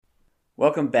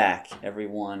Welcome back,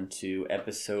 everyone, to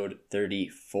episode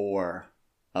 34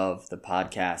 of the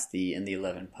podcast, the In the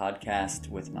 11 podcast,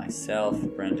 with myself,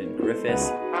 Brendan Griffiths.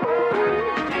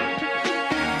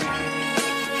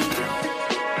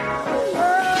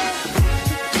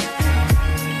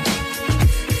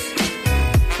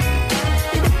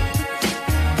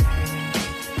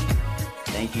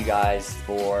 Thank you guys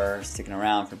for sticking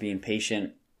around, for being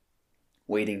patient,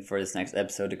 waiting for this next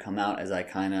episode to come out as I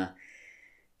kind of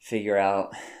figure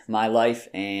out my life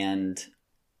and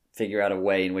figure out a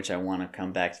way in which I want to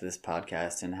come back to this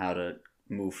podcast and how to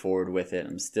move forward with it.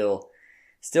 I'm still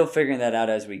figuring that out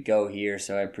as we go here,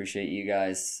 so I appreciate you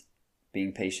guys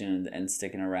being patient and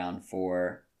sticking around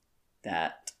for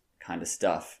that kind of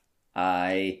stuff.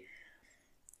 I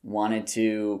wanted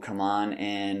to come on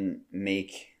and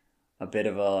make a bit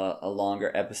of a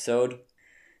longer episode,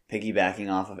 piggybacking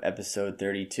off of episode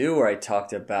 32, where I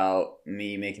talked about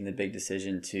me making the big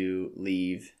decision to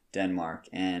leave Denmark.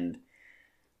 And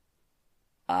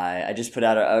I just put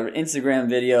out an Instagram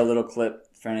video, a little clip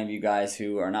for any of you guys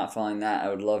who are not following that. I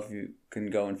would love if you can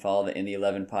go and follow the In the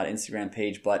 11 Pod Instagram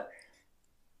page, but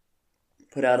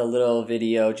put out a little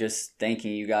video just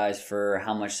thanking you guys for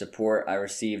how much support I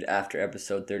received after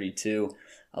episode 32.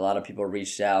 A lot of people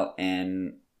reached out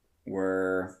and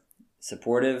were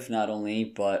supportive, not only,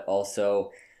 but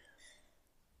also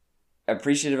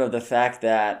appreciative of the fact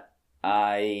that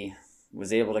I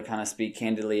was able to kind of speak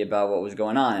candidly about what was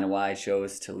going on and why I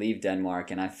chose to leave Denmark.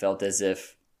 And I felt as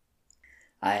if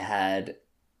I had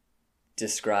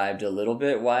described a little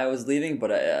bit why I was leaving,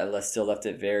 but I still left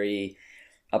it very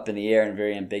up in the air and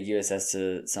very ambiguous as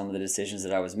to some of the decisions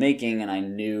that I was making. And I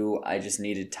knew I just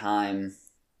needed time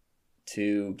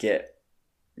to get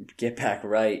back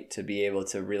right to be able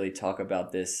to really talk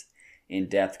about this in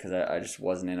depth, because I just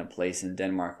wasn't in a place in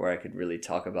Denmark where I could really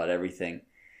talk about everything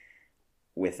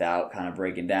without kind of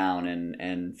breaking down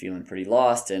and feeling pretty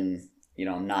lost and,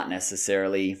 not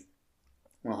necessarily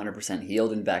 100%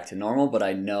 healed and back to normal. But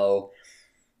I know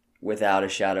without a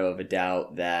shadow of a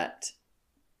doubt that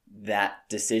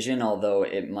decision, although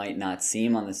it might not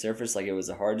seem on the surface like it was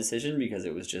a hard decision because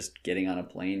it was just getting on a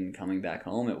plane and coming back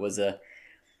home, it was a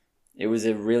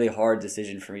really hard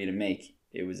decision for me to make.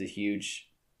 It was a huge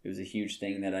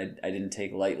thing that I didn't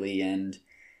take lightly, and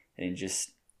I didn't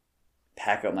just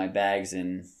pack up my bags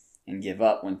and give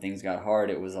up when things got hard.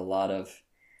 It was a lot of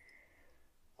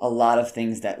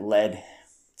things that led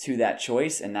to that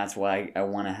choice, and that's why I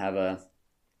want to have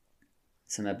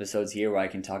some episodes here where I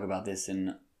can talk about this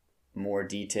in more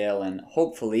detail, and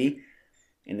hopefully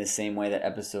in the same way that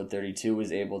episode 32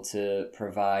 was able to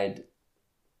provide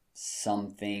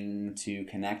something to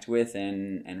connect with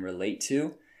and relate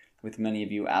to with many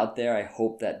of you out there. I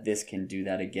hope that this can do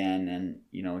that again. And,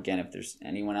 again, if there's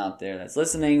anyone out there that's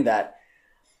listening that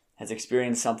has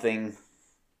experienced something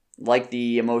like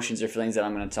the emotions or feelings that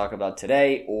I'm going to talk about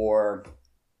today, or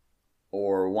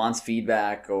wants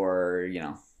feedback, or,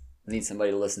 needs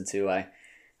somebody to listen to,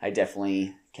 I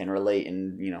definitely can relate,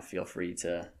 and, feel free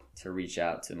to reach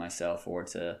out to myself or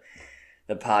to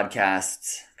the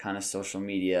podcast kind of social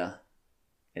media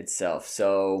itself.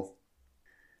 So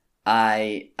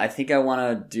I think I want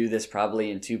to do this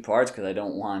probably in two parts, because I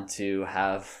don't want to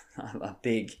have a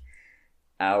big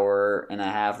hour and a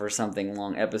half or something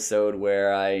long episode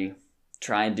where I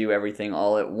try and do everything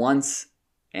all at once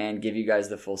and give you guys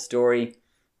the full story.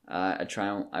 I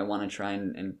want to try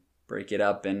and break it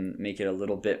up and make it a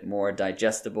little bit more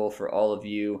digestible for all of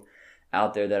you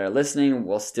out there that are listening,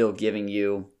 while still giving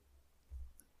you,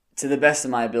 to the best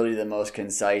of my ability, the most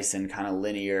concise and kind of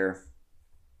linear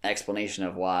explanation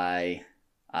of why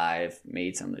I've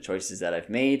made some of the choices that I've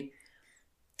made.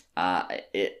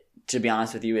 To be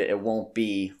honest with you, it won't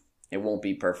be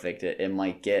perfect. It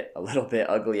might get a little bit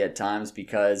ugly at times,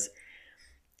 because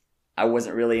I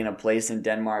wasn't really in a place in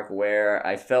Denmark where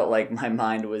I felt like my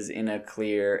mind was in a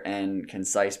clear and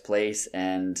concise place,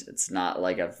 and it's not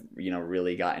like I've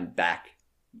really gotten back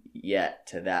yet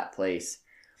to that place.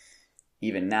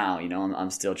 Even now,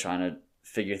 I'm still trying to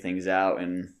figure things out,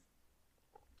 and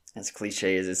as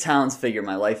cliche as it sounds, figure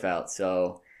my life out.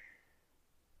 So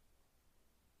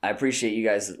I appreciate you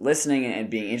guys listening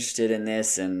and being interested in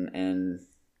this, and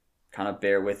kind of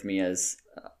bear with me, as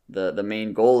the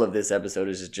main goal of this episode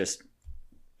is to just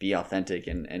be authentic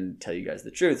and tell you guys the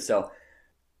truth. So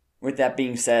with that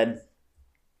being said,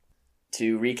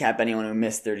 to recap anyone who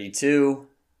missed 32,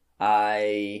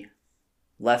 I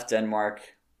left Denmark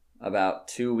about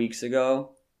 2 weeks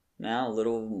ago now,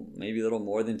 maybe a little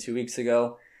more than 2 weeks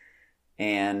ago.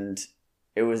 And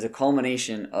it was a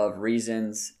culmination of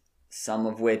reasons, some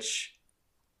of which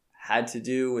had to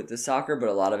do with the soccer, but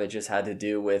a lot of it just had to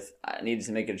do with I needed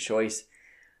to make a choice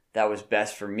that was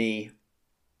best for me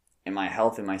and my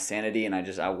health and my sanity, and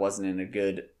I wasn't in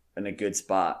a good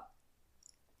spot.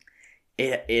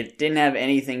 It didn't have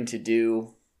anything to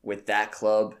do with that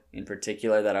club in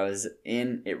particular that I was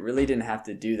in. It really didn't have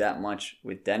to do that much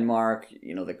with Denmark,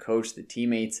 the coach, the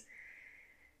teammates,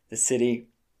 the city,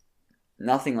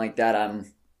 nothing like that.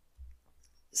 I'm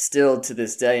still to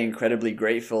this day incredibly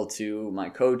grateful to my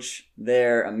coach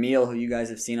there, Emil, who you guys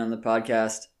have seen on the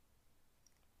podcast.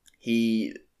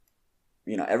 He,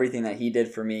 everything that he did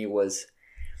for me was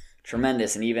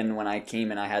tremendous. And even when I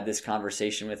came and I had this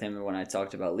conversation with him and when I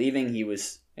talked about leaving, he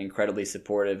was incredibly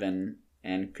supportive and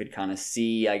could kind of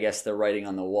see, I guess, the writing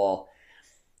on the wall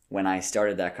when I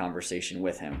started that conversation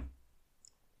with him.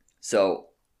 So,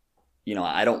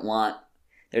 I don't want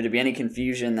there to be any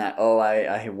confusion that,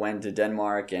 I went to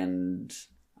Denmark and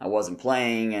I wasn't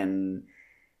playing and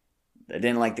I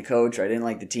didn't like the coach or I didn't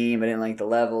like the team, I didn't like the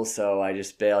level, so I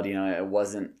just bailed. It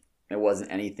wasn't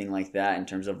anything like that in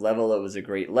terms of level. It was a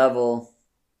great level.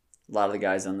 A lot of the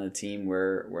guys on the team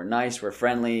were nice, were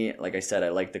friendly. Like I said, I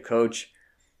liked the coach.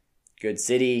 Good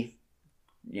city.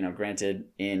 Granted,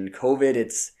 in COVID,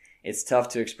 it's tough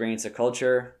to experience a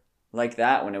culture like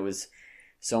that when it was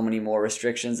so many more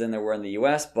restrictions than there were in the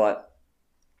U.S. But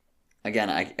again,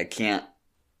 I can't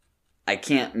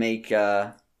make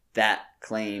that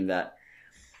claim that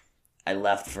I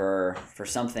left for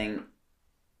something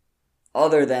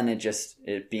other than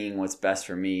it being what's best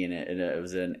for me, and it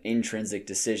was an intrinsic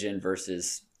decision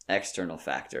versus external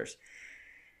factors.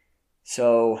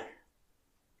 So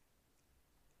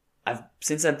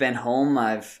since I've been home,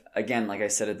 again, like I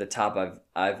said at the top,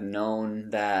 I've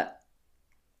known that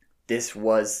this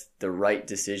was the right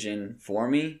decision for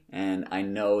me, and I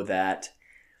know that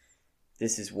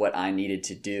this is what I needed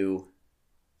to do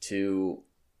to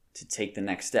take the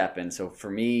next step. And so for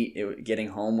me, getting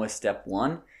home was step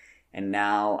one, and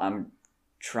now I'm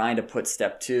trying to put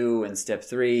step 2 and step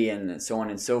 3 and so on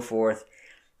and so forth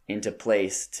into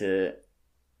place to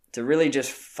really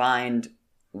just find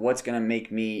what's going to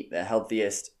make me the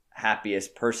healthiest,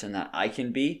 happiest person that I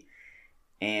can be.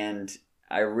 And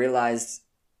I realized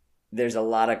there's a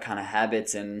lot of kind of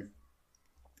habits and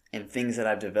things that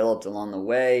I've developed along the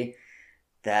way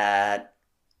that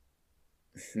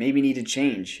maybe need to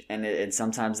change. And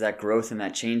sometimes that growth and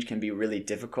that change can be really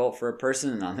difficult for a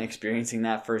person, and I'm experiencing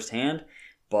that firsthand.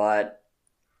 But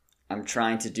I'm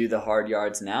trying to do the hard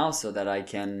yards now so that I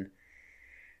can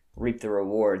reap the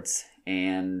rewards.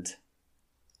 And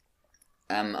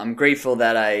I'm grateful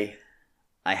that I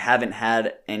haven't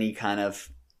had any kind of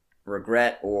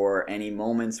regret or any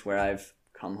moments where I've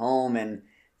come home and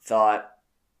thought,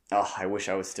 I wish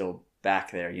I was still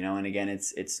back there, And again,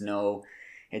 it's no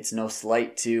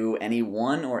slight to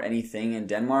anyone or anything in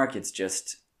Denmark. It's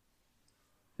just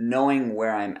knowing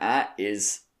where I'm at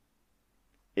is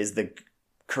the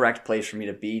correct place for me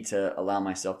to be to allow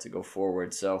myself to go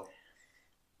forward. So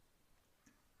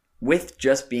with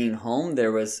just being home,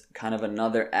 there was kind of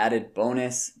another added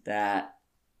bonus that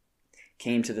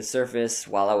came to the surface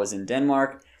while I was in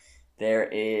Denmark. There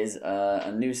is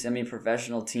a new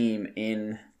semi-professional team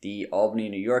in the Albany,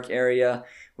 New York area,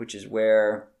 which is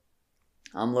where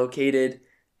I'm located,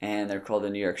 and they're called the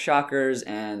New York Shockers,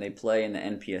 and they play in the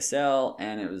NPSL,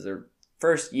 and it was their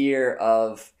first year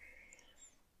of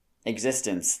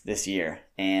existence this year.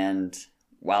 And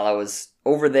while I was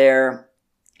over there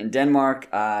in Denmark,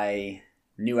 I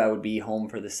knew I would be home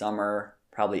for the summer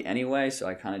probably anyway, so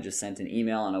I kind of just sent an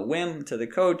email on a whim to the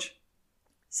coach,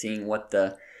 seeing what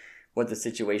the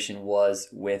situation was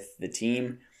with the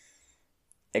team,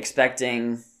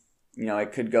 expecting,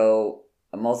 it could go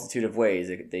a multitude of ways.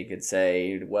 They could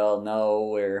say, well, no,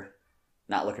 we're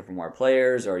not looking for more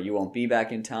players, or you won't be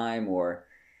back in time, or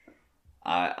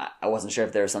I wasn't sure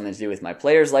if there was something to do with my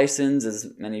player's license.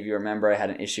 As many of you remember, I had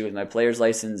an issue with my player's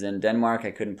license in Denmark.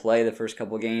 I couldn't play the first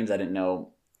couple of games. I didn't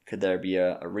know, could there be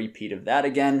a repeat of that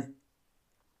again?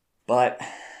 But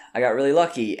I got really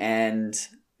lucky, and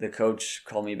the coach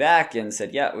called me back and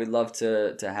said, yeah, we'd love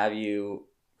to have you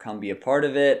come be a part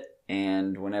of it,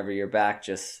 and whenever you're back,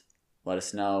 just let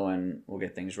us know and we'll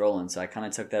get things rolling. So I kind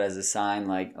of took that as a sign,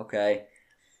 like, okay,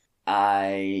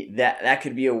 that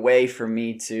could be a way for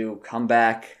me to come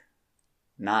back,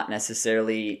 not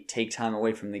necessarily take time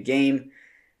away from the game.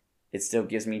 It still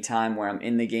gives me time where I'm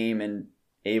in the game and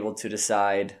able to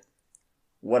decide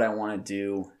what I want to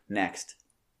do next.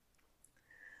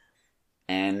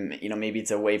 And, maybe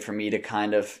it's a way for me to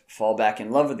kind of fall back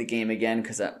in love with the game again,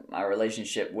 because my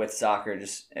relationship with soccer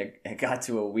it got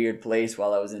to a weird place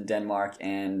while I was in Denmark,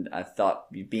 and I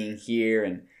thought being here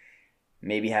and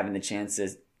maybe having the chance to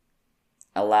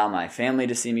allow my family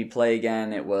to see me play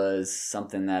again. It was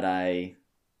something that I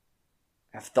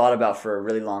have thought about for a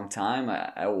really long time.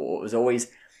 I was always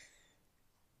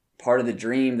part of the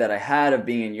dream that I had of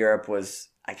being in Europe was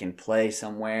I can play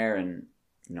somewhere and,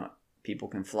 people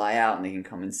can fly out and they can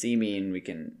come and see me and we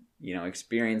can,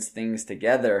 experience things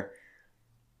together.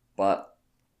 But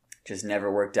just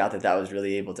never worked out that was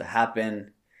really able to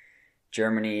happen.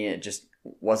 Germany, it just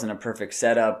wasn't a perfect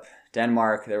setup.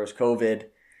 Denmark, there was COVID.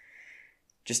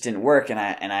 Just didn't work, and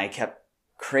I kept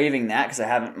craving that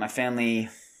because my family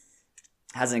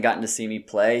hasn't gotten to see me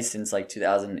play since like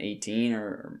 2018,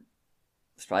 or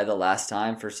it's probably the last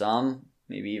time for some,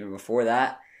 maybe even before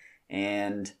that.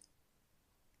 And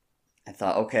I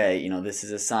thought, okay, this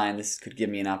is a sign. This could give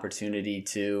me an opportunity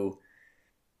to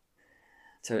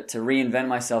reinvent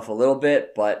myself a little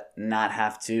bit, but not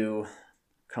have to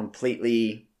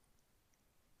completely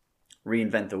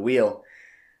reinvent the wheel.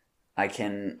 I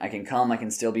can come, I can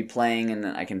still be playing, and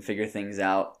I can figure things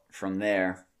out from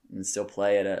there and still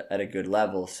play at a good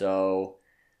level. So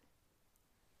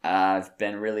I've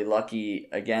been really lucky,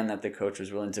 again, that the coach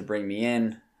was willing to bring me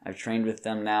in. I've trained with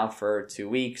them now for 2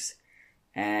 weeks,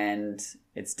 and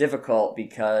it's difficult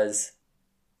because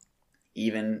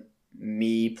even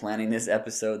me planning this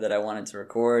episode that I wanted to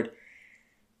record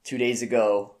 2 days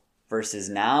ago versus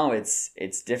now, it's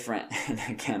different. And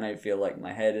again, I feel like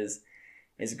my head is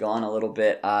gone a little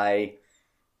bit.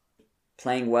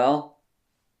 Playing well,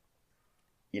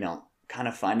 kind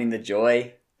of finding the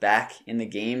joy back in the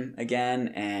game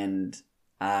again. And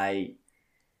I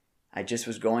just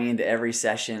was going into every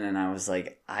session and I was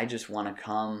like, I just want to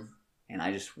come and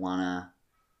I just want to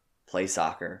play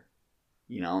soccer,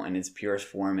 in its purest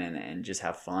form and just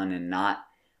have fun and not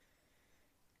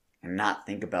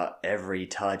think about every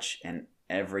touch and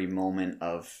every moment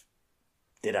of,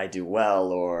 did I do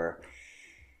well or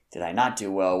did I not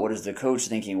do well? What is the coach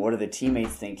thinking? What are the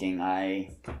teammates thinking?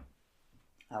 I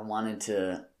wanted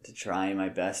to try my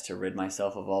best to rid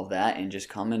myself of all that and just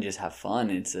come and just have fun.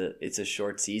 It's a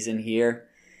short season here.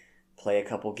 Play a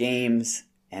couple games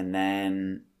and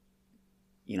then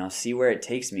see where it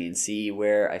takes me and see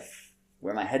where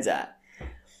my head's at.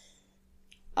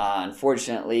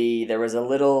 Unfortunately, there was a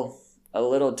little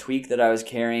tweak that I was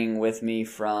carrying with me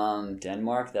from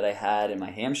Denmark that I had in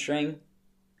my hamstring.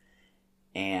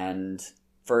 And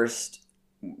first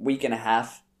week and a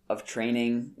half of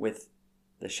training with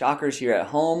the Shockers here at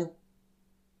home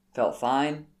felt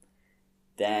fine.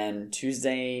 Then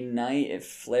Tuesday night it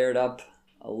flared up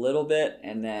a little bit,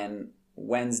 and then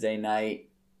Wednesday night,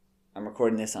 I'm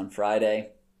recording this on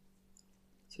Friday,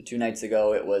 so 2 nights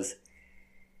ago it was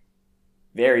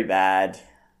very bad.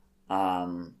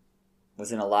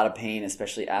 Was in a lot of pain,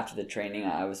 especially after the training.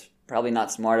 I was probably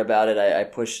not smart about it. I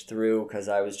pushed through because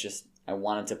I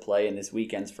wanted to play in this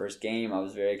weekend's first game. I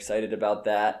was very excited about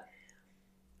that.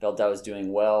 Felt I was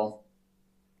doing well.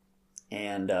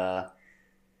 And I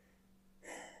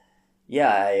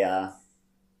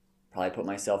probably put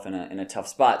myself in a tough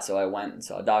spot. So I went and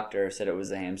saw a doctor, said it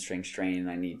was a hamstring strain and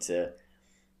I need to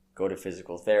go to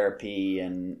physical therapy,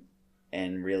 and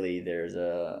really there's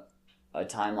a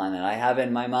timeline that I have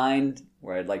in my mind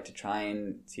where I'd like to try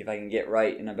and see if I can get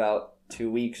right in about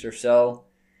 2 weeks or so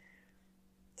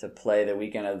to play the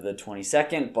weekend of the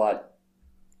 22nd, but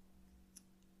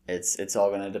it's all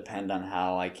going to depend on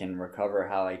how I can recover,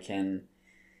 how I can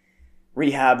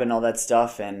rehab and all that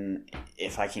stuff, and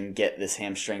if I can get this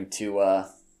hamstring to a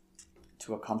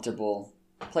comfortable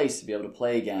place to be able to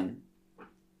play again.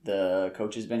 The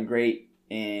coach has been great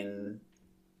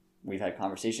we've had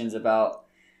conversations about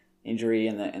injury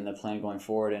and the plan going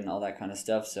forward and all that kind of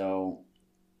stuff, so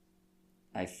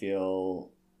I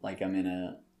feel like I'm in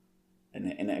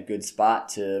a good spot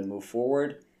to move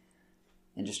forward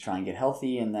and just try and get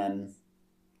healthy. And then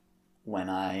when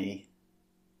I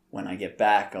get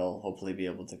back, I'll hopefully be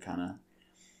able to kind of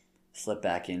slip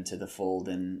back into the fold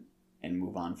and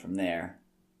move on from there.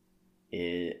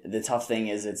 The tough thing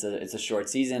is it's a short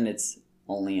season. It's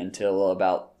only until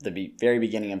about the very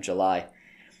beginning of July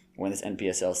when this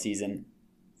NPSL season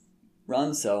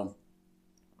runs, so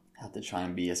I have to try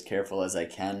and be as careful as I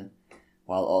can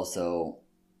while also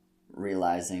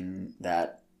realizing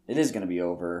that it is going to be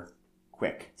over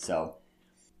quick. So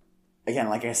again,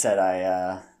 like I said,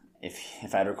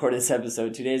 if I'd recorded this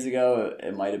episode 2 days ago,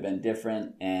 it might have been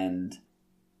different, and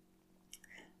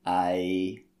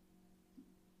I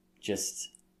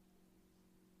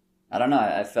don't know,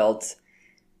 I felt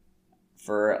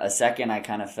for a second, I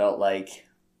kind of felt like,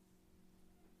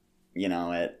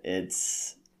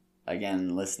 it's,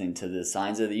 again, listening to the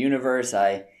signs of the universe,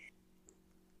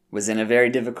 was in a very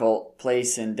difficult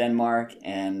place in Denmark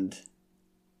and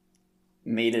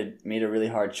made a really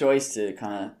hard choice to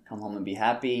kind of come home and be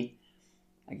happy.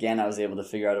 Again, I was able to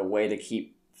figure out a way to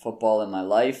keep football in my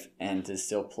life and to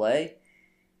still play.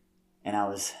 And I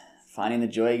was finding the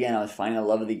joy again. I was finding the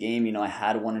love of the game. You know, I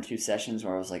had 1 or 2 sessions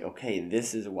where I was like, okay,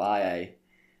 this is why I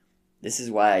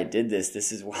did this.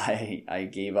 This is why I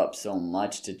gave up so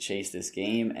much to chase this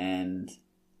game. And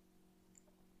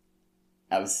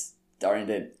I was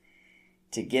starting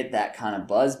to get that kind of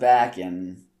buzz back.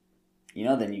 And, you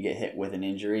know, then you get hit with an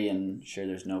injury, and sure,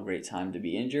 there's no great time to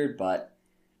be injured, but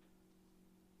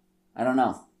I don't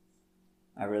know.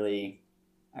 I really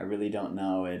don't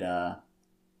know.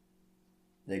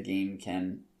 The game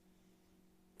can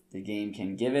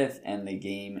giveth, and the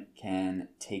game can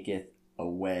taketh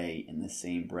away in the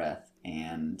same breath.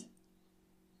 And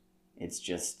it's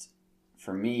just,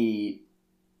 for me,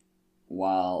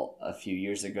 while a few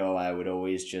years ago I would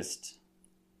always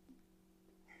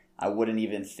I wouldn't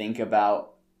even think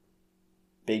about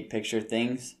big picture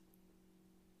things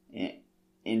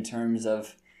in terms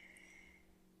of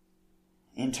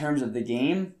the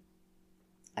game.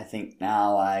 I think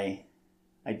now I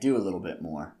do a little bit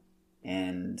more,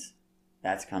 and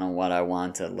that's kind of what I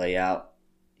want to lay out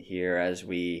here as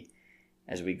we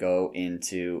go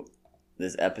into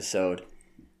this episode.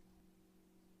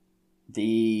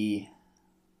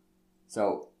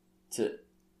 So to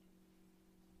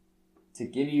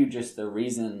give you just the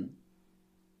reason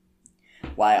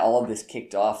why all of this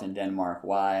kicked off in Denmark,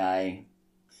 why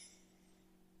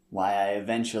I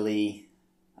eventually,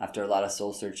 after a lot of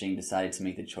soul searching, decided to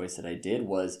make the choice that I did,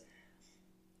 was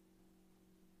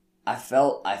I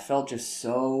felt just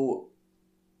so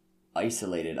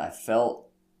isolated. I felt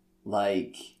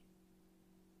like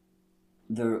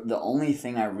the only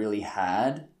thing I really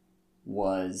had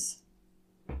was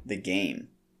the game.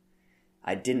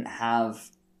 I didn't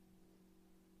have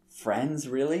friends,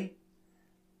 really.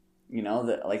 You know,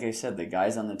 like I said, the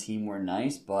guys on the team were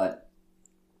nice, but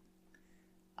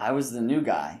I was the new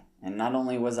guy. And not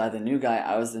only was I the new guy,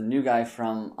 I was the new guy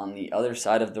from on the other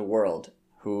side of the world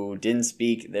who didn't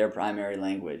speak their primary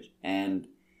language. And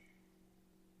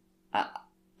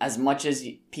as much as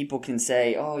people can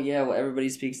say, oh yeah, well, everybody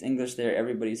speaks English there,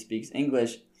 everybody speaks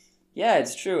English. Yeah,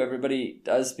 it's true, everybody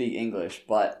does speak English,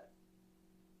 but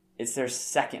it's their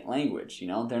second language, you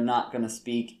know? They're not going to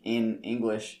speak in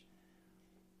English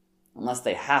unless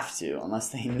they have to, unless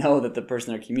they know that the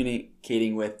person they're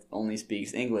communicating with only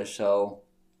speaks English. So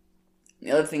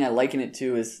the other thing I liken it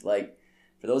to is, like,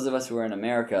 for those of us who are in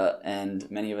America, and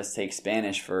many of us take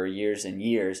Spanish for years and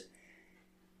years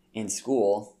in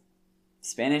school,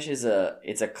 Spanish is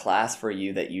a class for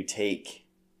you that you take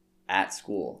at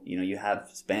school. You know, you have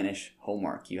Spanish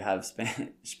homework, you have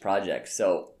Spanish projects.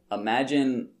 So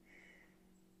imagine,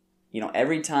 you know,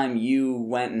 every time you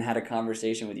went and had a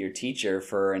conversation with your teacher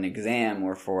for an exam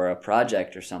or for a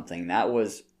project or something, that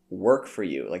was work for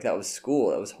you. Like, that was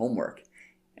school, that was homework.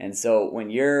 And so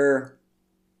when you're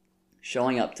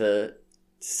showing up to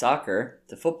soccer,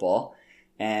 to football,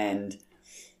 and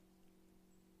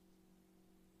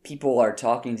people are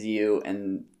talking to you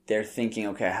and they're thinking,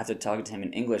 okay, I have to talk to him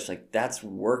in English, like, that's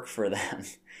work for them.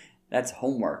 That's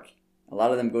homework. A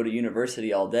lot of them go to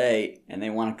university all day and they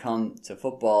want to come to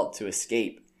football to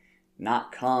escape,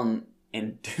 not come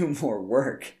and do more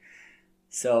work.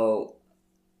 So,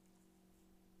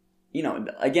 you know,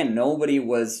 again, nobody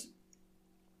was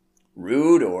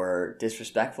rude or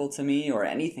disrespectful to me or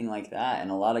anything like that. And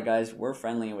a lot of guys were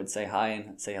friendly and would say hi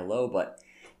and say hello. But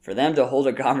for them to hold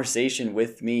a conversation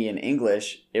with me in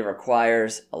English, it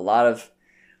requires a lot of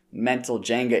mental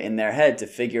Jenga in their head to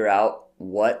figure out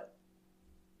what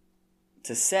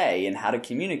to say and how to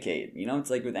communicate. You know, it's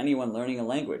like with anyone learning a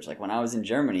language. Like when I was in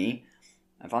Germany,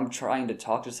 if I'm trying to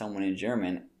talk to someone in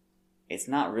German, it's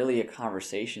not really a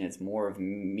conversation. It's more of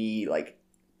me, like,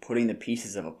 putting the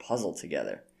pieces of a puzzle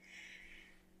together.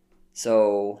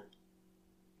 So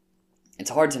it's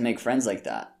hard to make friends like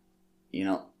that. You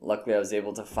know, luckily I was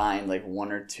able to find like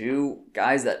 1 or 2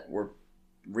 guys that were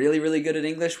really, really good at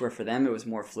English, where for them it was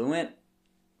more fluent.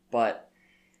 But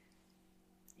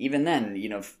even then, you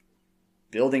know,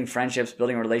 building friendships,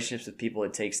 building relationships with people,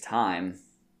 it takes time,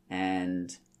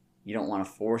 and you don't want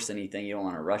to force anything. You don't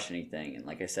want to rush anything. And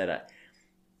like I said,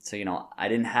 so, you know, I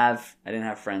didn't have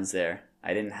friends there.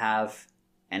 I didn't have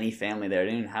any family there. I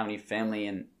didn't have any family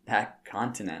in that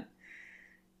continent.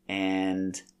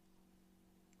 And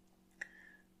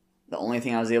the only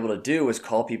thing I was able to do was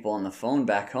call people on the phone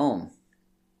back home.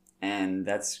 And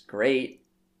that's great,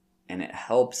 and it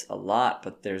helps a lot,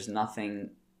 but there's nothing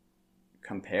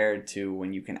compared to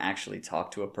when you can actually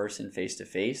talk to a person face to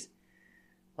face.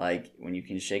 Like when you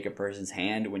can shake a person's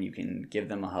hand, when you can give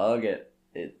them a hug, it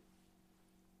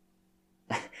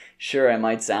sure, I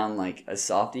might sound like a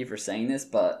softie for saying this,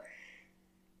 but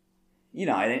you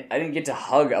know, I didn't get to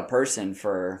hug a person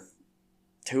for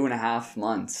 2.5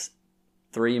 months,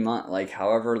 3 months, like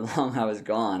however long I was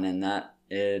gone. And I'm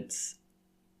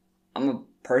a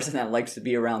person that likes to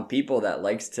be around people, that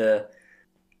likes to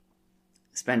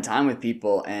spend time with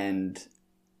people. And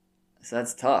so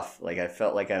that's tough. Like I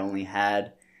felt like I only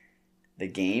had the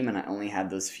game and I only had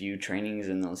those few trainings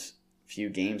and those few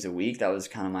games a week. That was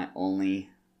kind of my only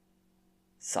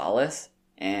solace.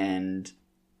 And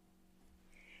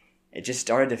it just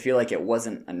started to feel like it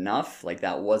wasn't enough. Like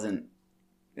that wasn't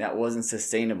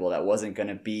sustainable. That wasn't going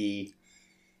to be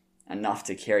enough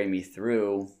to carry me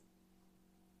through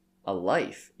a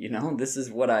life. You know, this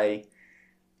is what I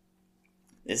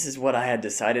had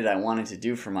decided I wanted to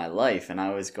do for my life, and I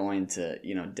was going to,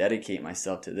 you know, dedicate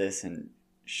myself to this. And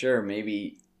sure,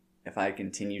 maybe if I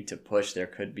continued to push, there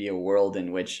could be a world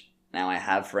in which now I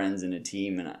have friends and a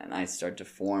team, and I start to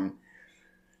form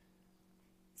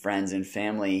friends and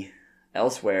family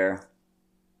elsewhere.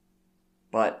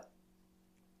 But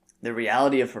the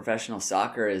reality of professional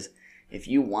soccer is, if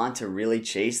you want to really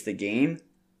chase the game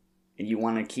and you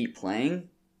want to keep playing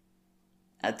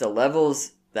at the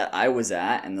levels that I was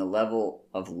at and the level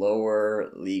of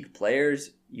lower league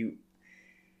players, you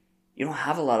don't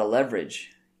have a lot of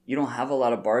leverage. You don't have a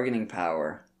lot of bargaining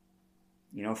power.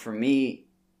 You know, for me,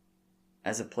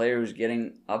 as a player who's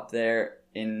getting up there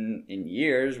in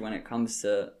years when it comes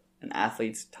to an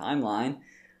athlete's timeline,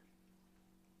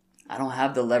 I don't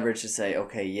have the leverage to say,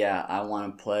 okay, yeah, I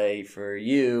want to play for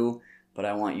you, but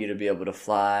I want you to be able to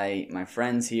fly my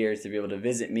friends here to be able to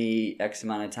visit me X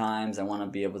amount of times. I want to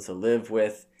be able to live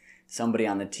with somebody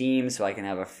on the team so I can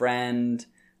have a friend.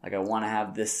 Like I want to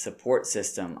have this support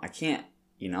system. I can't,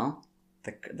 you know,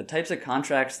 the types of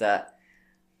contracts that,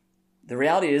 the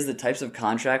reality is the types of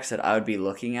contracts that I would be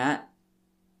looking at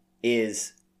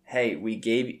is, hey,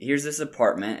 here's this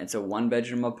apartment. It's a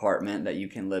 1-bedroom apartment that you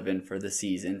can live in for the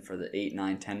season, for the 8,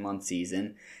 9, 10 month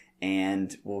season.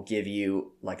 And we'll give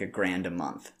you like $1,000 a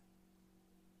month.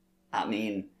 I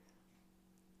mean,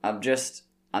 I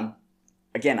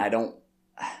don't.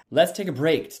 Let's take a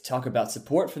break to talk about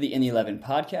support for the In the 11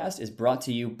 podcast is brought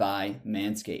to you by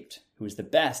Manscaped, who is the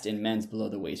best in men's below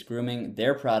the waist grooming.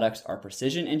 Their products are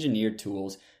precision engineered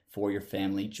tools for your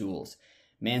family jewels.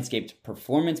 Manscaped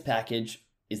Performance Package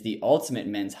is the ultimate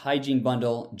men's hygiene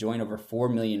bundle. Join over 4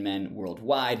 million men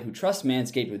worldwide who trust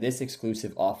Manscaped with this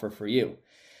exclusive offer for you.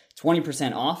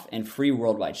 20% off and free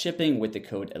worldwide shipping with the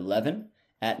code 11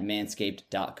 at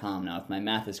manscaped.com. Now, if my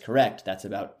math is correct, that's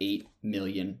about 8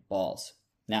 million balls.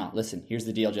 Now, listen, here's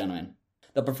the deal, gentlemen.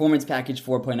 The Performance Package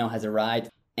 4.0 has arrived,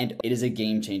 and it is a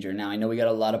game changer. Now, I know we got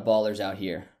a lot of ballers out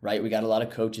here, right? We got a lot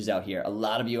of coaches out here. A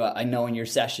lot of you, I know in your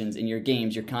sessions, in your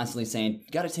games, you're constantly saying,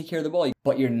 you got to take care of the ball,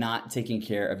 but you're not taking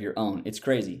care of your own. It's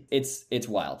crazy. It's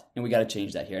wild, and we got to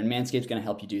change that here, and Manscaped's going to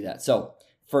help you do that. So,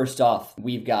 first off,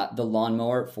 we've got the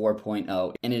Lawnmower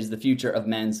 4.0, and it is the future of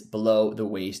men's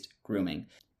below-the-waist grooming.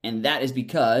 And that is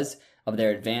because of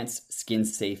their advanced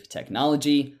skin-safe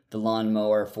technology. The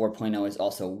Lawnmower 4.0 is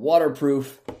also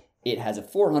waterproof. It has a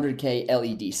 400K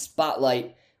LED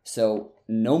spotlight, so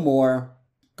no more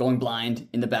going blind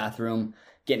in the bathroom,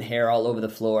 getting hair all over the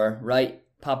floor, right?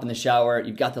 Pop in the shower,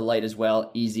 you've got the light as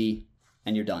well, easy,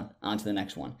 and you're done. On to the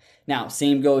next one. Now,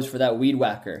 same goes for that Weed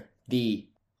Whacker, the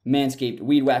Manscaped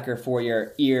Weed Whacker for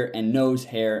your ear and nose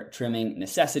hair trimming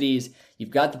necessities.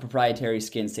 You've got the proprietary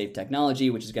skin-safe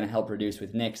technology, which is going to help reduce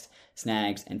with nicks,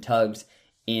 snags, and tugs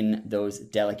in those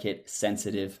delicate,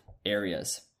 sensitive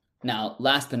areas. Now,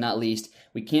 last but not least,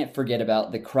 we can't forget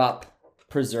about the Crop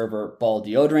Preserver Ball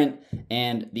Deodorant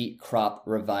and the Crop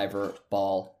Reviver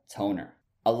Ball Toner.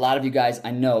 A lot of you guys,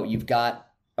 I know you've got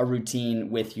a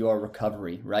routine with your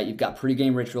recovery, right? You've got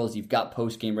pre-game rituals, you've got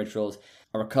post-game rituals,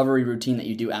 a recovery routine that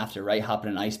you do after, right? Hop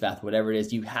in an ice bath, whatever it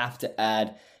is. You have to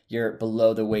add your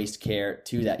below the waist care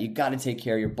to that. You got to take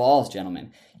care of your balls,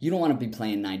 gentlemen. You don't want to be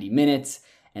playing 90 minutes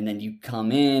and then you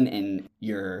come in and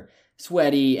you're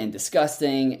sweaty and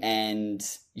disgusting and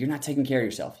you're not taking care of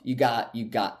yourself. You got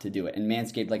to do it. And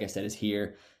Manscaped, like I said, is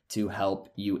here to help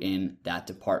you in that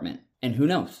department. And who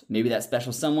knows, maybe that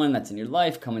special someone that's in your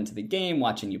life coming to the game,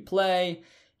 watching you play,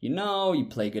 you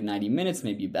play a good 90 minutes,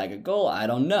 maybe you bag a goal, I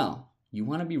don't know. You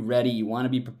want to be ready, you want to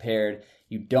be prepared.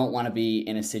 You don't want to be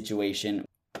in a situation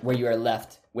where you are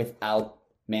left without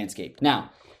Manscaped.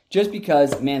 Now, just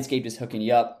because Manscaped is hooking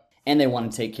you up and they want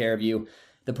to take care of you,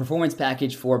 the Performance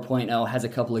Package 4.0 has a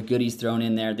couple of goodies thrown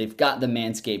in there. They've got the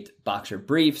Manscaped Boxer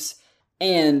Briefs,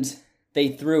 and they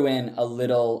threw in a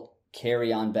little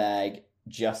carry-on bag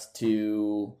just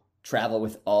to travel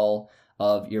with all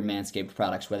of your Manscaped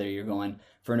products, whether you're going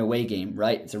for an away game,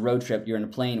 right? It's a road trip, you're in a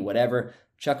plane, whatever.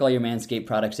 Chuck all your Manscaped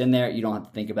products in there. You don't have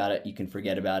to think about it. You can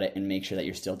forget about it and make sure that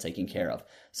you're still taken care of.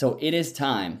 So it is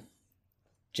time,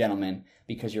 gentlemen,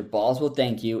 because your balls will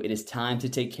thank you. It is time to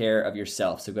take care of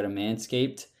yourself. So go to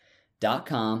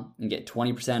manscaped.com and get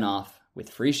 20% off with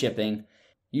free shipping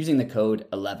using the code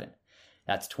 11.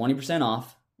 That's 20%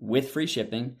 off with free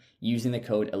shipping using the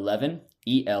code 11,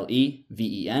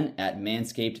 ELEVEN, at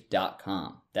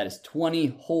manscaped.com. That is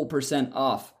 20%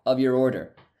 off of your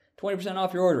order. 20%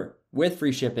 off your order with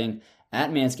free shipping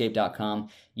at manscaped.com.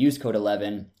 Use code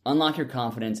 11. Unlock your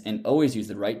confidence and always use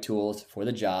the right tools for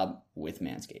the job with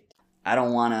Manscaped. I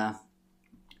don't want to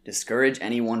discourage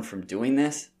anyone from doing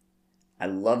this. I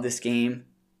love this game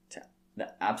to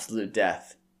the absolute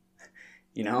death.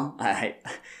 You know,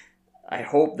 I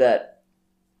hope that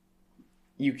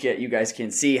you guys can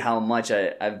see how much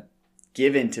I've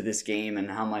given to this game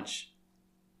and how much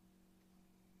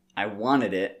I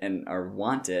wanted it or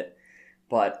want it,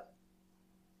 but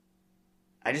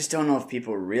I just don't know if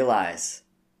people realize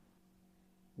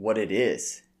what it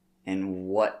is and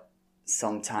what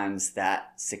sometimes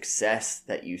that success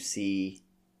that you see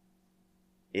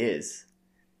is.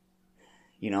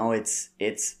 You know, it's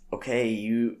okay,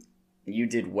 you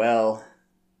did well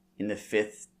in the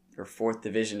 5th or 4th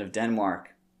division of Denmark.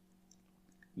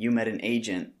 You met an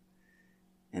agent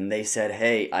and they said,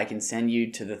 hey, I can send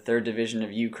you to the 3rd division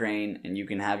of Ukraine and you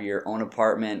can have your own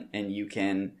apartment and you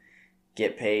can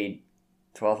get paid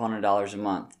 $1,200 a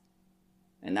month.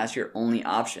 And that's your only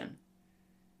option.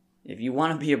 If you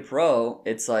want to be a pro,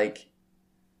 it's like,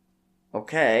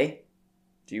 okay,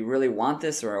 do you really want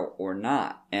this or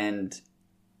not? And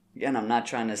again, I'm not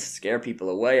trying to scare people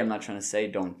away. I'm not trying to say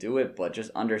don't do it, but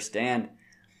just understand.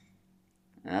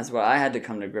 And that's what I had to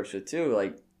come to grips with too.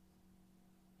 Like,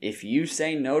 if you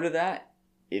say no to that,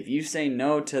 if you say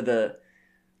no to the,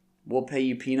 we'll pay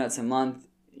you peanuts a month,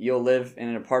 you'll live in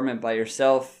an apartment by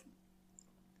yourself.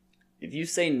 If you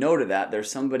say no to that,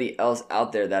 there's somebody else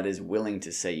out there that is willing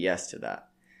to say yes to that.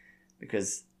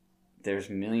 Because there's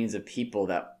millions of people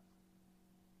that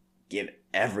give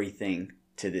everything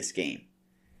to this game.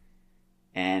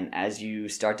 And as you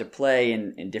start to play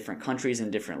in different countries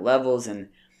and different levels and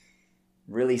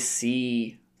really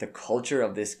see the culture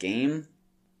of this game,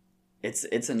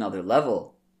 it's another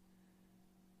level.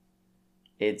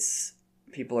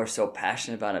 People are so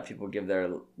passionate about it. People give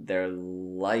their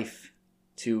life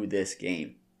to this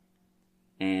game.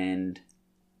 And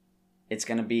it's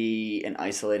going to be an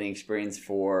isolating experience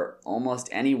for almost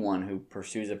anyone who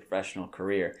pursues a professional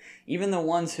career. Even the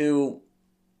ones who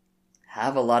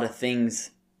have a lot of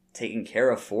things taken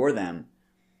care of for them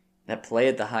that play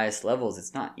at the highest levels,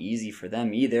 it's not easy for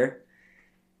them either.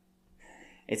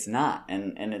 It's not.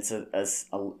 And it's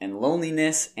and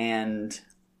loneliness and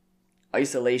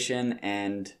isolation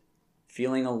and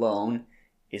feeling alone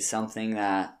is something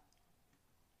that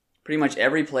pretty much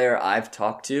every player I've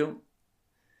talked to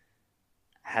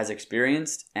has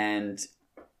experienced, and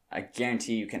I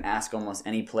guarantee you can ask almost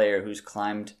any player who's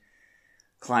climbed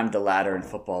the ladder in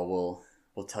football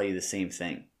will tell you the same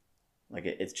thing. Like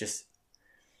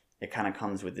it kind of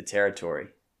comes with the territory.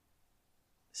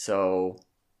 So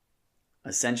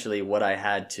essentially what I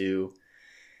had to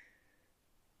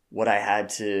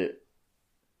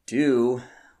do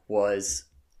was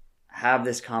have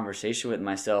this conversation with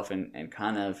myself and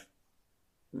kind of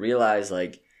realize,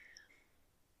 like,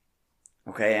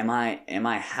 okay, am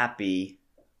I happy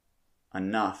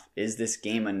enough? Is this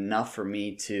game enough for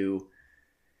me to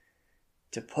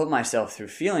put myself through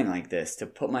feeling like this, to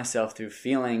put myself through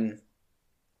feeling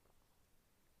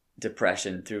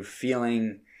depression, through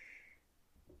feeling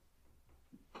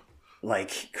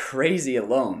like crazy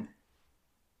alone?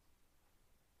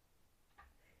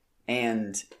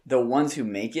 And the ones who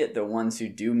make it, the ones who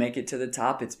do make it to the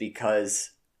top, it's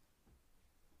because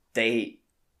they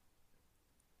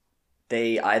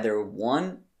either,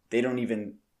 one, they don't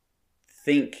even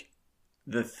think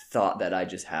the thought that I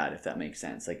just had, if that makes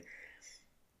sense. Like,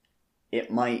 it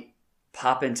might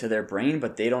pop into their brain,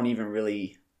 but they don't even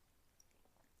really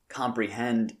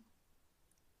comprehend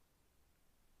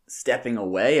stepping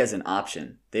away as an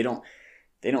option. They don't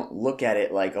look at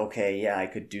it like, okay, yeah, I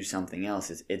could do something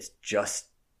else. It's just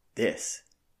this.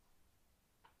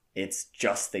 It's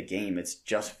just the game. It's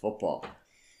just football.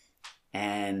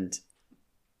 And,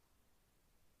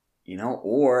 you know,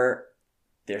 or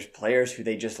there's players who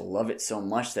they just love it so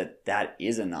much that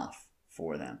is enough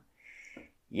for them.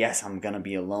 Yes, I'm going to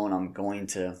be alone. I'm going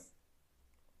to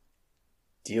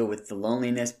deal with the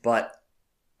loneliness, but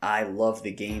I love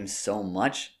the game so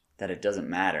much that it doesn't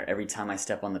matter. Every time I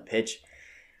step on the pitch,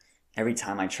 every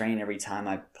time I train, every time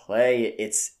I play,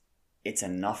 it's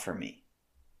enough for me.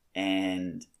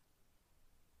 And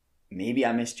maybe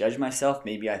I misjudged myself.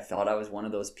 Maybe I thought I was one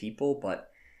of those people,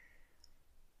 but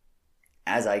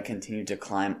as I continued to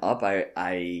climb up,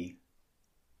 I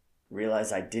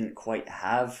realized I didn't quite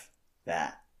have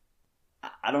that.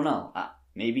 I don't know.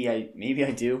 Maybe I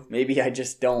do. Maybe I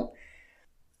just don't.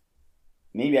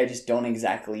 Maybe I just don't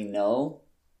exactly know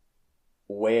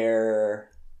where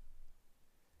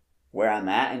I'm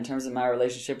at in terms of my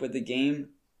relationship with the game,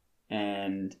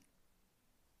 and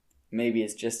maybe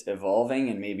it's just evolving,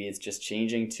 and maybe it's just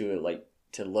changing to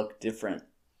look different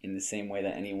in the same way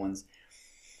that anyone's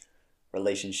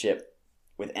relationship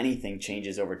with anything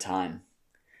changes over time.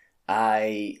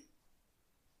 As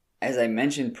I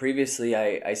mentioned previously,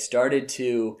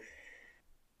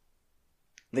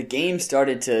 the game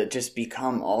started to just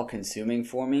become all consuming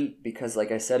for me because,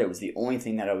 like I said, it was the only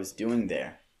thing that I was doing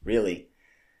there, really.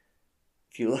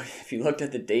 If you looked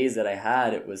at the days that I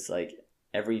had, it was like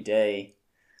every day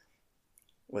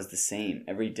was the same.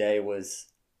 Every day was,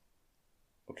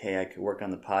 okay, I could work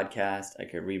on the podcast, I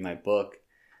could read my book,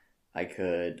 I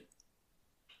could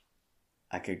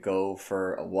go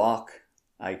for a walk,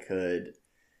 I could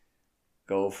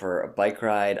go for a bike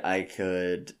ride, I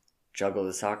could juggle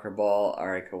the soccer ball,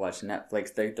 or I could watch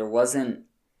Netflix. There wasn't,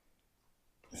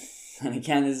 and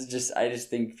again, this is just, I just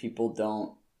think people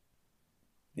don't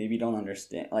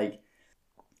understand. Like,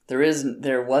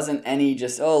 there wasn't any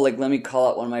just, let me call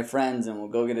out one of my friends and we'll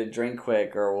go get a drink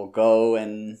quick, or we'll go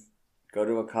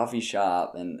to a coffee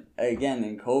shop. And again,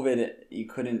 in COVID, you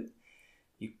couldn't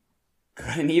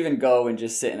even go and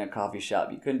just sit in a coffee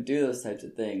shop. You couldn't do those types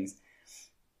of things.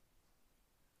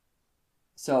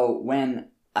 So when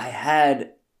I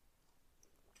had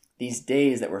these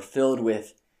days that were filled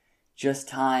with just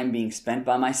time being spent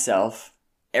by myself,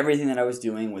 everything that I was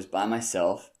doing was by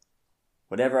myself,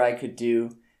 whatever I could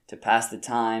do to pass the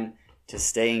time, to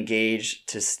stay engaged,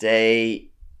 to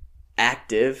stay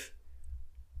active,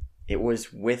 it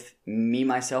was with me,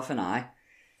 myself, and I.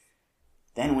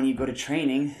 Then when you go to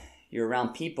training, you're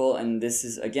around people, and this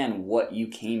is, again, what you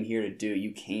came here to do.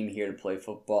 You came here to play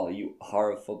football. You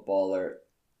are a footballer.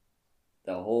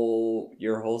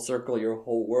 Your whole circle, your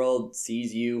whole world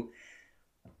sees you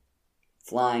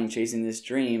flying, chasing this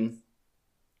dream.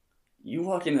 You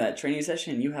walk into that training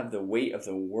session, you have the weight of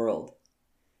the world.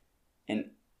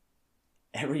 And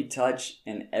every touch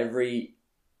and every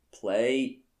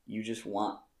play, you just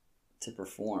want to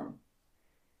perform.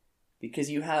 Because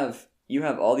you have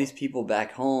all these people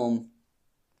back home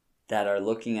that are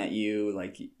looking at you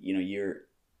like, you're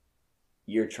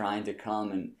trying to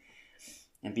come and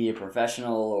be a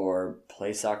professional or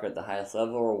play soccer at the highest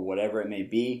level or whatever it may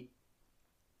be.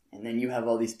 And then you have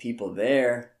all these people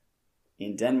there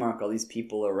in Denmark, all these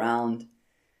people around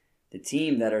the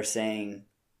team that are saying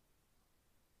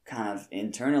kind of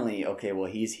internally, okay,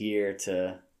 well, he's here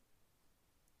to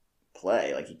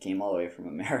play. Like, he came all the way from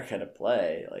America to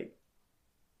play. Like,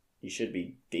 he should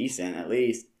be decent at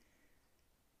least.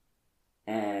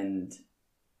 And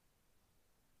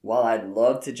while I'd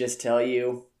love to just tell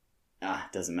you,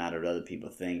 it doesn't matter what other people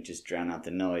think, just drown out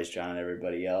the noise, drown out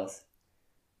everybody else.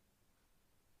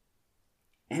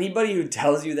 Anybody who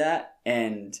tells you that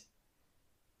and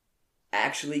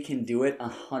actually can do it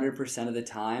 100% of the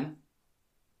time,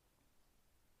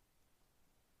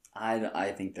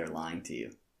 I think they're lying to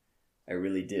you. I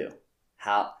really do.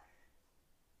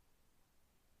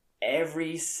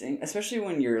 Especially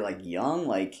when you're like young,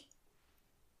 like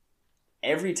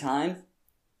every time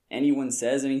anyone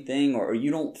says anything or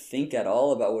you don't think at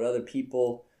all about what other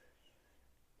people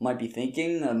might be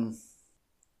thinking,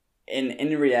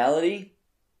 in reality,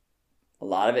 a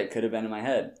lot of it could have been in my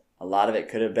head. A lot of it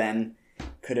could have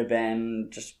been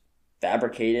just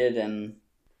fabricated, and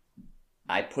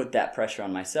I put that pressure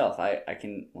on myself. I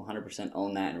can 100%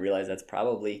 own that and realize that's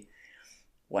probably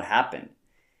what happened.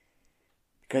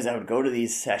 Because I would go to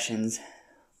these sessions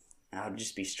and I would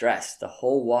just be stressed. The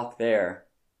whole walk there,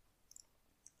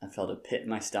 I felt a pit in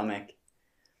my stomach.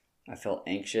 I felt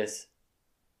anxious.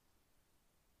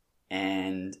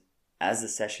 And as the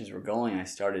sessions were going, I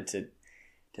started to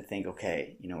think,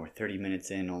 okay, we're 30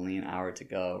 minutes in, only an hour to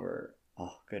go, or,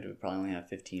 oh, good, we probably only have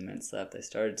 15 minutes left. I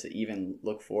started to even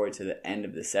look forward to the end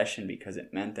of the session because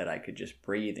it meant that I could just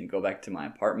breathe and go back to my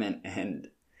apartment and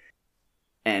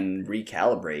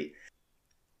recalibrate.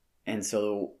 And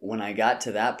so when I got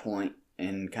to that point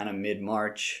in kind of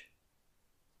mid-March,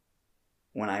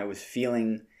 when I was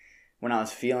feeling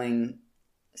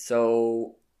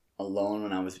so alone,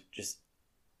 when I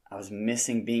was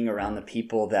missing being around the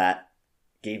people that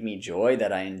gave me joy,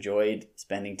 that I enjoyed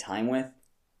spending time with.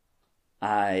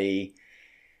 I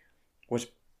was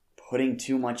putting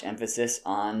too much emphasis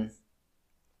on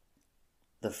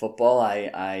the football.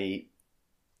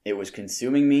 It was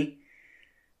consuming me.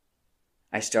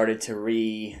 I started to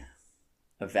re-evaluate,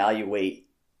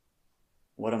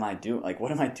 what am I doing? Like,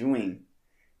 what am I doing?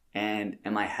 And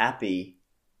am I happy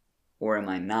or am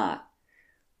I not?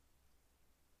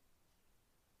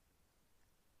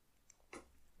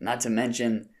 Not to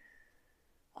mention,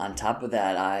 on top of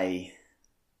that,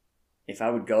 if I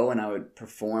would go and I would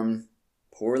perform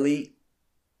poorly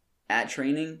at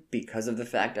training because of the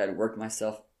fact I'd worked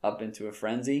myself up into a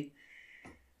frenzy,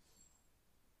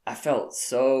 I felt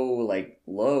so like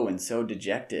low and so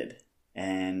dejected.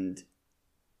 And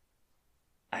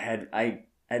I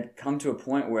had come to a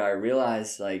point where I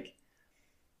realized, like,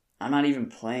 I'm not even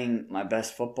playing my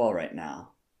best football right now.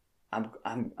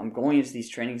 I'm going into these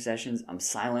training sessions, I'm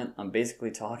silent, I'm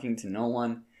basically talking to no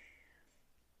one,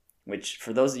 which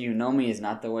for those of you who know me is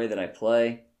not the way that I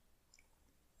play.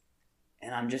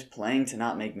 And I'm just playing to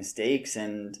not make mistakes,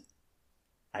 and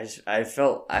I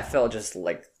felt just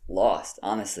like lost,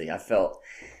 honestly. I felt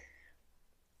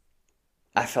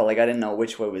like I didn't know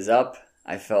which way was up.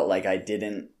 I felt like I just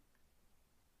didn't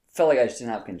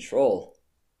have control.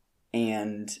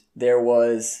 And there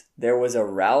was a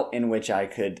route in which I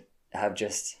could have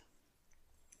just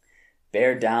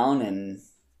bared down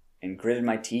and gritted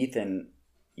my teeth, and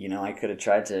I could have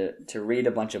tried to read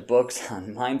a bunch of books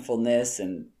on mindfulness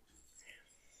and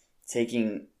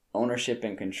taking ownership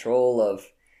and control of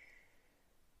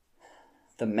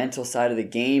the mental side of the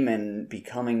game and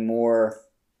becoming more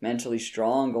mentally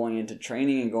strong going into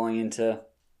training and going into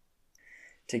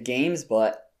games.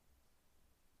 But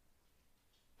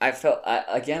I felt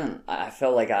like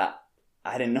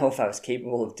I didn't know if I was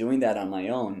capable of doing that on my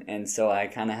own. And so I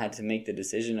kind of had to make the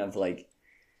decision of, like,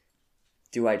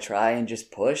 do I try and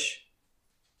just push?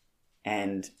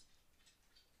 And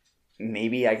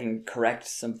maybe I can correct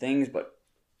some things, but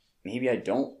maybe I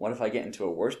don't. What if I get into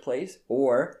a worse place?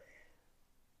 Or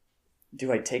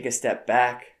do I take a step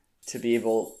back to be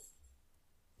able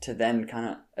to then kind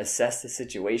of assess the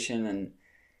situation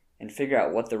and figure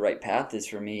out what the right path is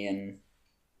for me?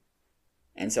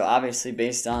 And so obviously,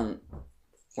 based on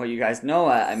what you guys know,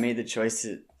 I made the choice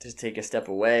to take a step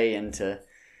away and to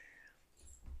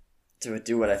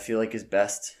do what I feel like is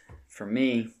best for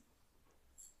me.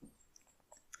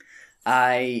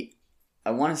 I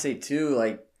want to say too,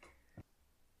 like,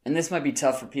 and this might be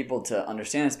tough for people to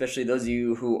understand, especially those of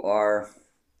you who are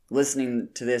listening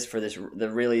to this for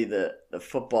the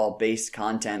football based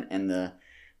content and the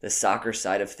soccer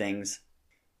side of things.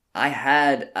 I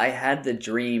had the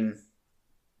dream,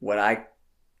 what I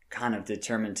kind of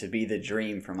determined to be the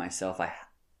dream for myself.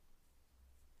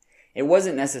 It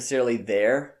wasn't necessarily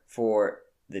there for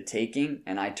the taking,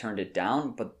 and I turned it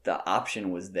down, but the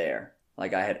option was there.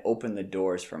 Like, I had opened the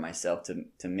doors for myself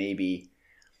to maybe,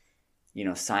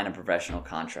 sign a professional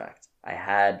contract. I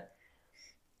had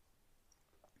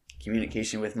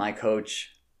communication with my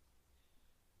coach,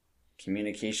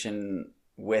 communication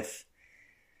with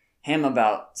him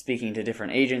about speaking to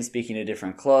different agents, speaking to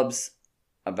different clubs,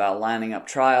 about lining up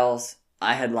trials.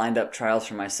 I had lined up trials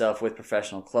for myself with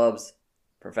professional clubs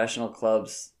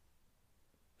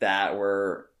that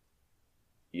were,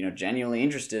 genuinely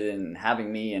interested in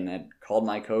having me, and had called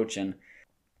my coach, and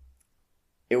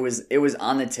it was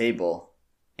on the table.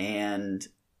 And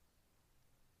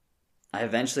I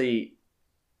eventually,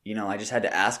 I just had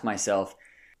to ask myself,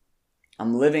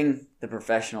 I'm living the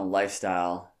professional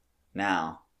lifestyle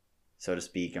now, so to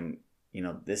speak.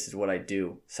 This is what I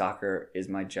do. Soccer is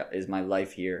my job, is my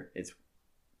life here. It's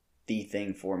the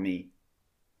thing for me.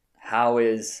 How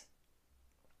is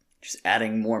just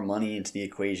adding more money into the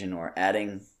equation, or adding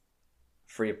a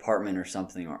free apartment or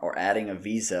something, or adding a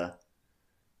visa,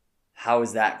 how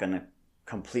is that going to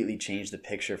completely change the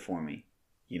picture for me?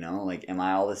 Like, am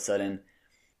I all of a sudden,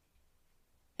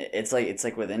 it's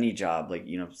like with any job, like,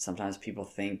 sometimes people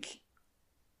think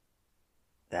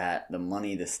that the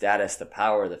money, the status, the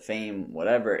power, the fame,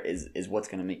 whatever is what's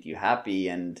going to make you happy,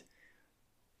 and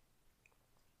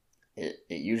it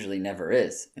usually never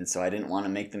is. And so I didn't want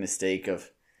to make the mistake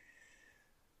of,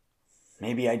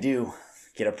 maybe I do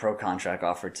get a pro contract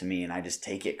offered to me and I just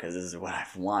take it because this is what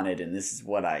I've wanted and this is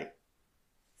what I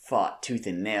fought tooth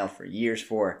and nail for years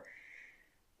for,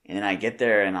 and then I get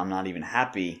there and I'm not even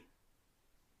happy.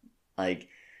 Like,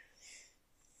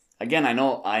 again, I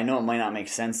know it might not make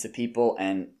sense to people,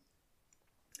 and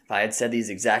if I had said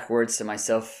these exact words to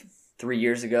myself 3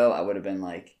 years ago, I would have been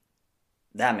like,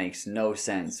 that makes no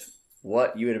sense.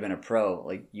 What? You would have been a pro.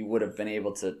 Like, you would have been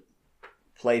able to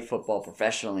play football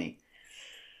professionally.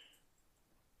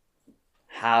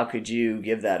 How could you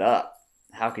give that up?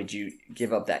 How could you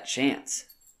give up that chance?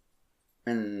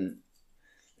 And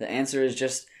the answer is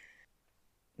just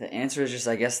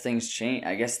I guess things change.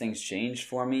 I guess things changed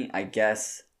for me. I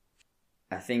think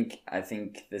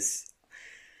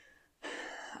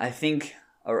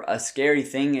a scary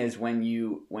thing is when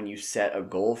you set a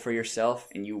goal for yourself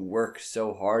and you work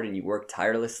so hard and you work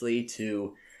tirelessly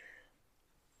to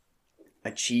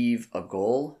achieve a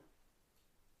goal,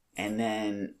 and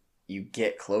then you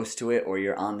get close to it or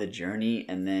you're on the journey,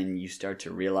 and then you start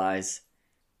to realize,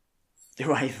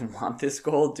 do I even want this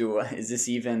goal?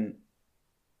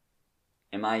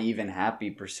 Am I even happy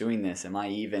pursuing this?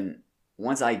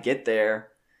 Once I get there,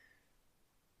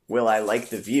 will I like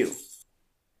the view?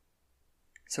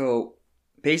 So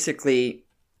basically,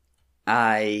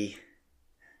 as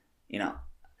we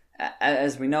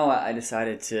know, I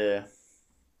decided to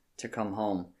come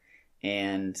home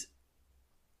and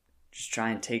just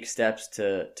try and take steps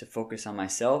to focus on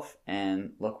myself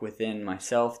and look within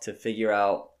myself to figure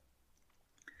out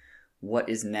what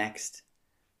is next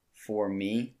for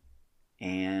me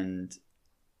and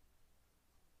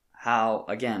how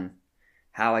I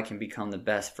can become the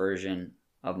best version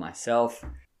of myself.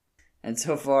 And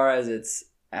so far as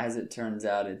it turns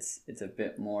out, it's a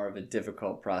bit more of a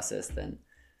difficult process than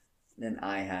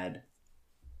I had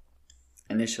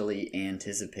initially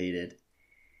anticipated.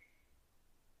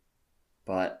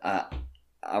 But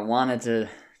I wanted to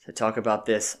talk about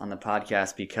this on the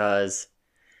podcast because,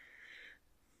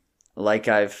 like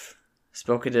I've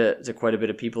spoken to quite a bit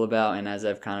of people about, and as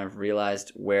I've kind of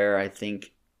realized where I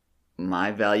think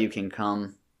my value can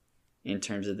come in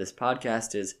terms of this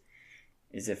podcast is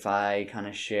if I kind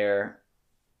of share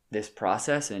this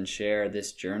process and share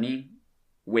this journey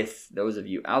with those of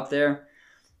you out there.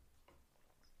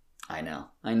 I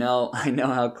know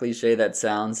how cliche that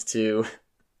sounds to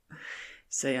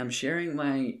say I'm sharing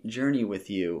my journey with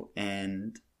you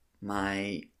and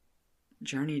my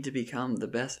journey to become the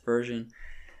best version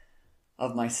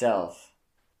of myself.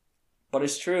 But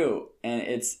it's true, and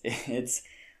it's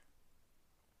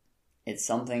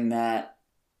something that,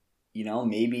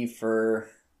 maybe for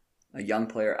a young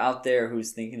player out there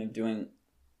who's thinking of doing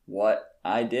what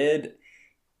I did,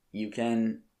 you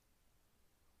can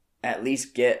at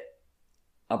least get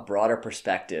a broader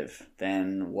perspective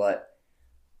than what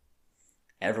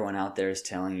everyone out there is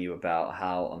telling you about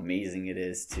how amazing it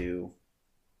is to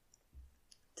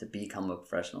become a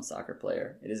professional soccer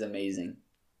player. It is amazing.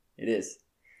 It is.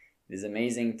 It is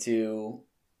amazing to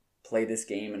play this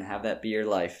game and have that be your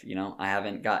life. I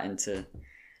haven't gotten to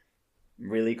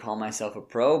really call myself a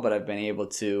pro, but I've been able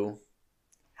to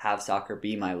have soccer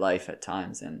be my life at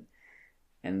times, and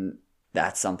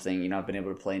that's something, I've been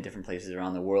able to play in different places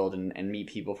around the world and meet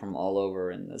people from all over,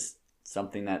 and this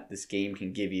something that this game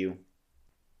can give you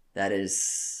that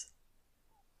is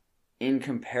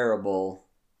incomparable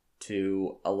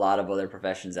to a lot of other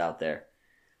professions out there.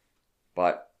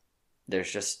 But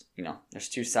there's just, there's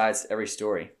two sides to every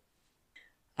story.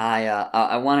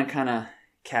 I want to kind of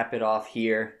cap it off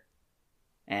here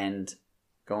and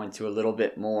go into a little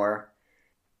bit more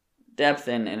depth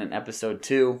in an episode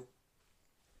 2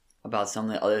 about some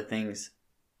of the other things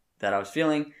that I was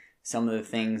feeling, some of the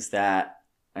things that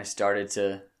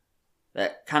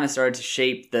that kind of started to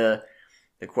shape the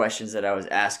questions that I was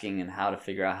asking and how to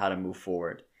figure out how to move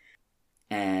forward.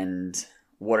 And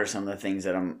what are some of the things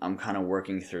that I'm kind of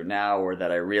working through now, or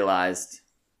that I realized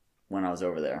when I was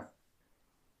over there.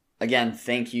 Again,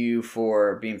 thank you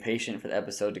for being patient for the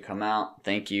episode to come out.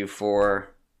 Thank you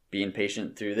for being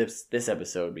patient through this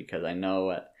episode, because I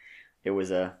know it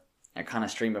was a kind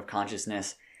of stream of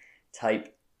consciousness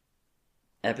type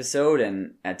episode,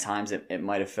 and at times it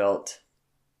might have felt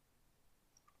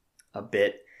a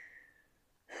bit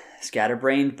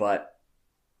scatterbrained, but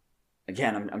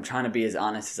again, I'm trying to be as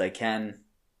honest as I can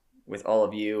with all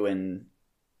of you and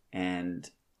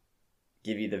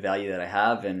give you the value that I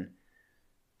have. And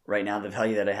right now, the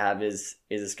value that I have is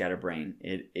a scatterbrain.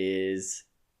 It is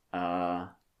a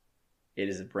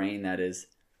brain that is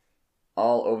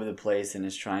all over the place and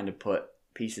is trying to put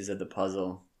pieces of the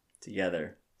puzzle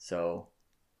together. So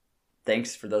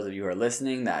thanks for those of you who are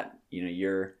listening, that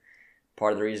you're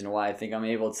part of the reason why I think I'm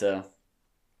able to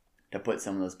put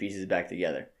some of those pieces back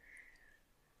together.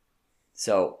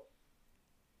 So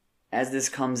as this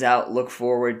comes out, look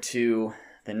forward to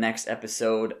the next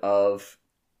episode of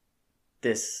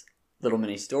this little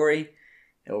mini story.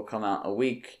 It will come out a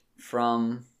week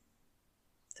from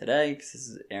today, because this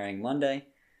is airing Monday.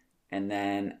 And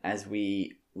then as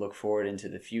we look forward into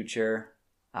the future,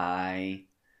 I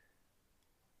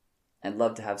I'd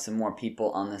love to have some more people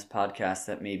on this podcast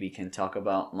that maybe can talk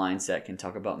about mindset, can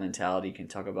talk about mentality, can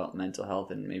talk about mental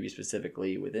health, and maybe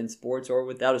specifically within sports or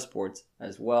without of sports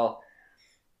as well.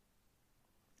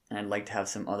 And I'd like to have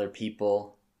some other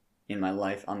people in my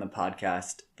life on the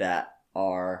podcast that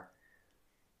are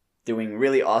doing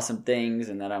really awesome things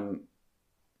and that I'm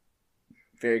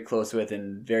very close with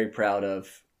and very proud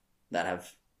of, that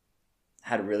have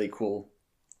had really cool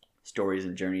stories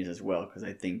and journeys as well, because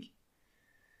I think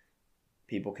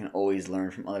people can always learn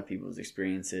from other people's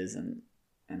experiences,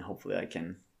 and hopefully I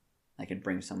can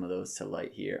bring some of those to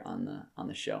light here on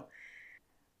the show.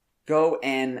 Go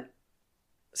and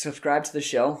subscribe to the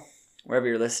show wherever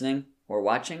you're listening or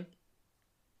watching.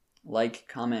 Like,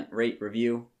 comment, rate,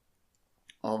 review,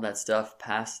 all that stuff.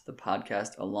 Pass the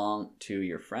podcast along to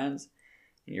your friends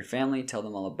and your family. Tell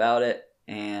them all about it,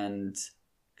 and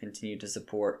continue to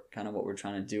support kind of what we're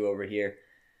trying to do over here.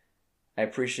 I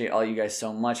appreciate all you guys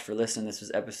so much for listening. This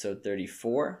was episode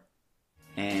 34,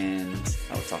 and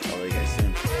I will talk to all of you guys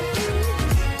soon.